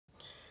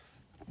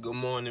Good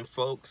morning,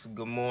 folks.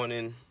 Good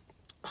morning,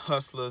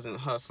 hustlers and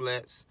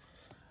hustlettes.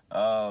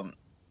 Um,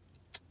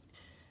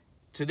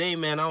 Today,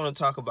 man, I want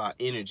to talk about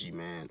energy,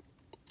 man.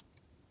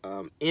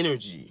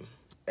 Energy,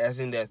 as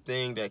in that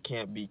thing that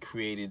can't be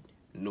created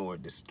nor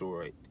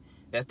destroyed.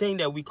 That thing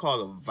that we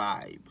call a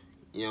vibe.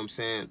 You know what I'm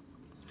saying?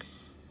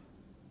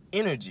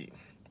 Energy.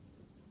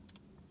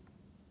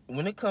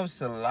 When it comes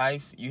to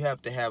life, you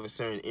have to have a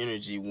certain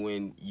energy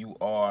when you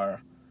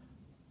are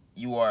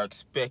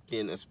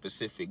expecting a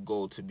specific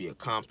goal to be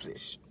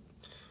accomplished.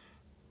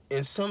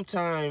 And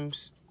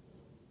sometimes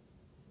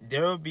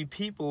there will be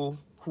people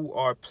who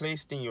are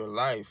placed in your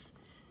life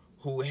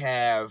who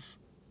have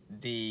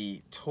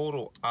the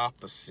total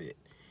opposite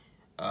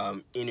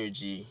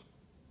energy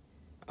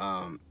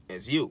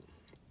as you.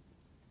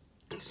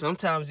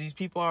 Sometimes these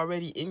people are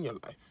already in your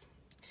life.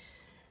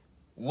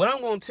 What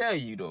I'm going to tell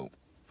you, though,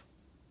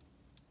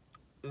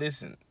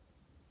 listen,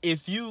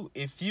 if you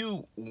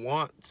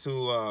want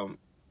to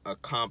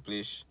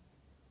accomplish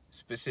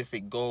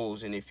specific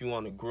goals and if you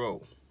want to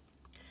grow,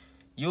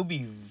 you'll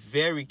be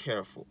very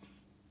careful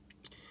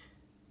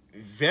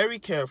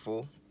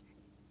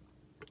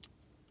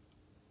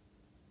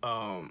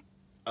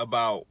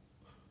about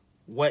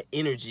what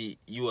energy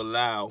you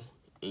allow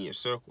in your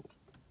circle.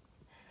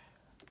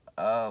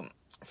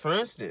 For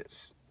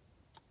instance,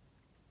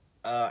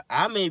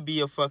 I may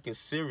be a fucking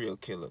serial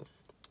killer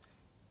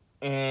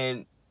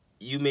and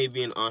you may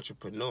be an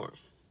entrepreneur.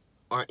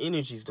 Our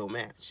energies don't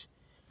match.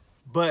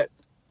 But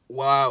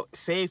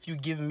say if you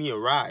give me a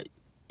ride,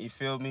 you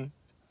feel me?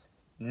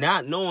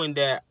 Not knowing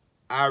that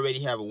I already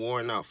have a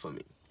warrant out for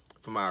me,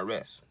 for my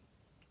arrest.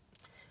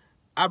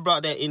 I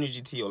brought that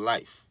energy to your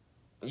life.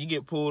 You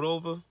get pulled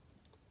over,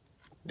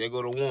 there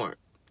go the warrant.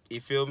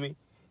 You feel me?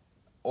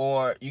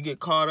 Or you get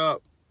caught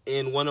up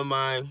in one of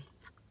my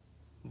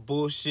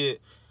bullshit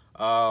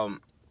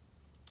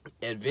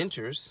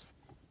adventures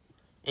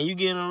and you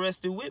get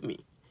arrested with me.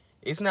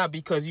 It's not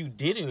because you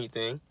did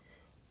anything,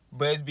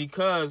 but it's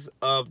because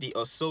of the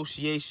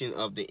association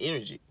of the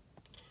energy.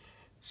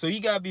 So you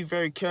gotta be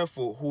very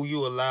careful who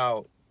you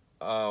allow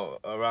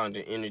around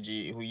your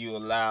energy, who you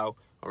allow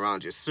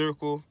around your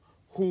circle,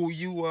 who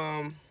you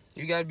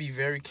gotta be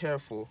very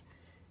careful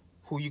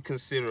who you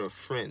consider a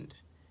friend,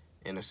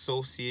 an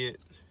associate,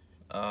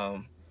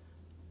 a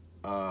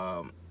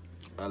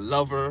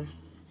lover.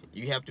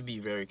 You have to be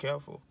very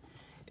careful.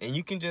 And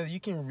you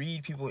can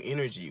read people's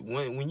energy.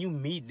 When you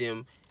meet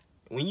them,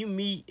 when you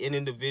meet an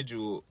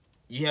individual,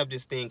 you have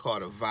this thing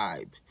called a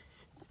vibe.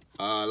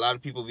 A lot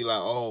of people be like,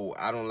 oh,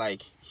 I don't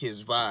like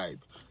his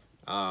vibe.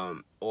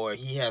 Or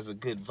he has a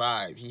good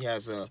vibe. He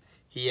has a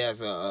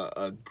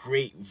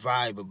great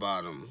vibe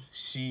about him.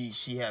 She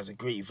has a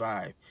great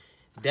vibe.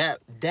 That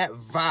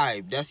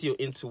vibe, that's your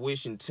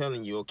intuition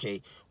telling you,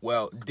 okay,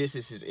 well, this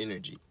is his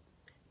energy.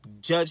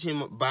 Judge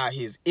him by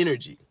his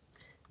energy.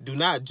 Do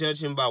not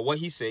judge him by what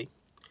he say.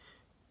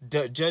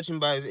 Judge him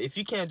by his, if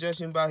you can't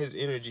judge him by his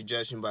energy,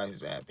 judge him by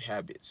his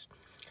habits.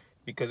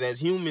 Because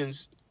as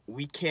humans,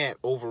 we can't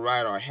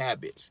override our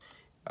habits.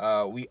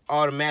 We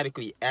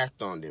automatically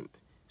act on them.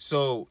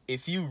 So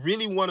if you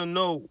really want to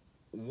know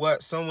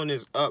what someone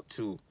is up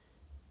to,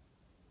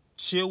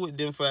 chill with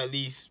them for at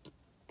least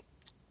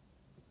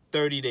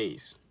 30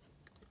 days,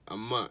 a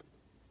month.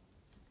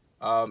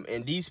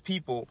 And these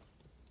people,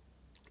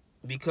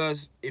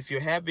 because if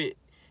your habit,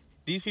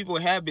 these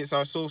people's habits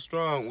are so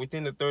strong,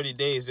 within the 30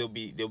 days they'll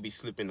be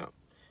slipping up,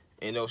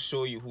 and they'll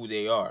show you who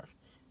they are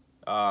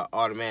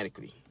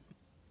automatically.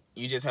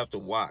 You just have to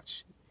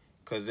watch,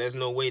 because there's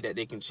no way that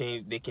they can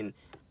change. They can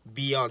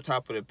be on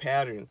top of the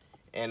pattern,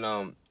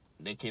 and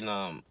they can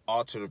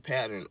alter the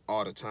pattern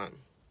all the time.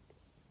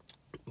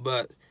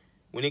 But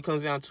when it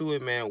comes down to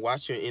it, man,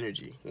 watch your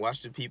energy.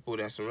 Watch the people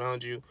that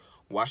surround you.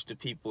 Watch the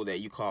people that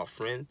you call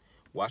friend.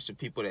 Watch the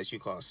people that you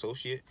call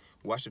associate.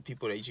 Watch the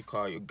people that you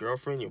call your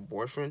girlfriend, your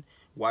boyfriend.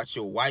 Watch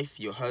your wife,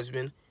 your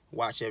husband.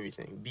 Watch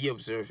everything. Be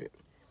observant.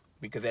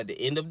 Because at the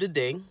end of the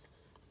day,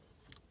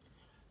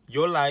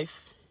 your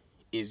life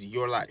is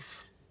your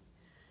life.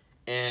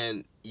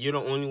 And you're the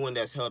only one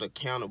that's held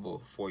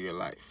accountable for your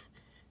life.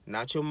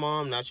 Not your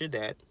mom, not your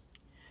dad,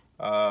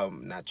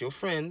 not your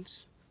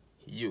friends,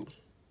 you.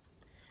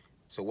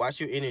 So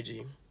watch your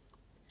energy.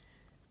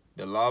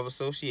 The law of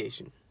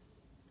association.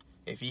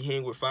 If you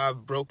hang with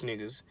 5 broke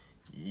niggas,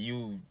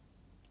 you're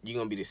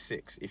gonna be the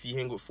 6th. If you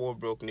hang with 4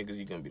 broke niggas,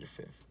 you're gonna be the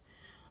 5th.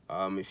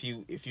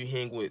 If you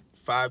hang with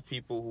 5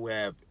 people who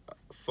have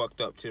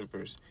fucked up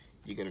tempers,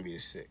 you're gonna be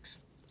the 6th.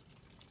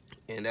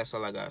 And that's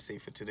all I gotta say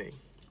for today.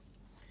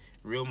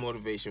 Real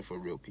motivation for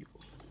real people.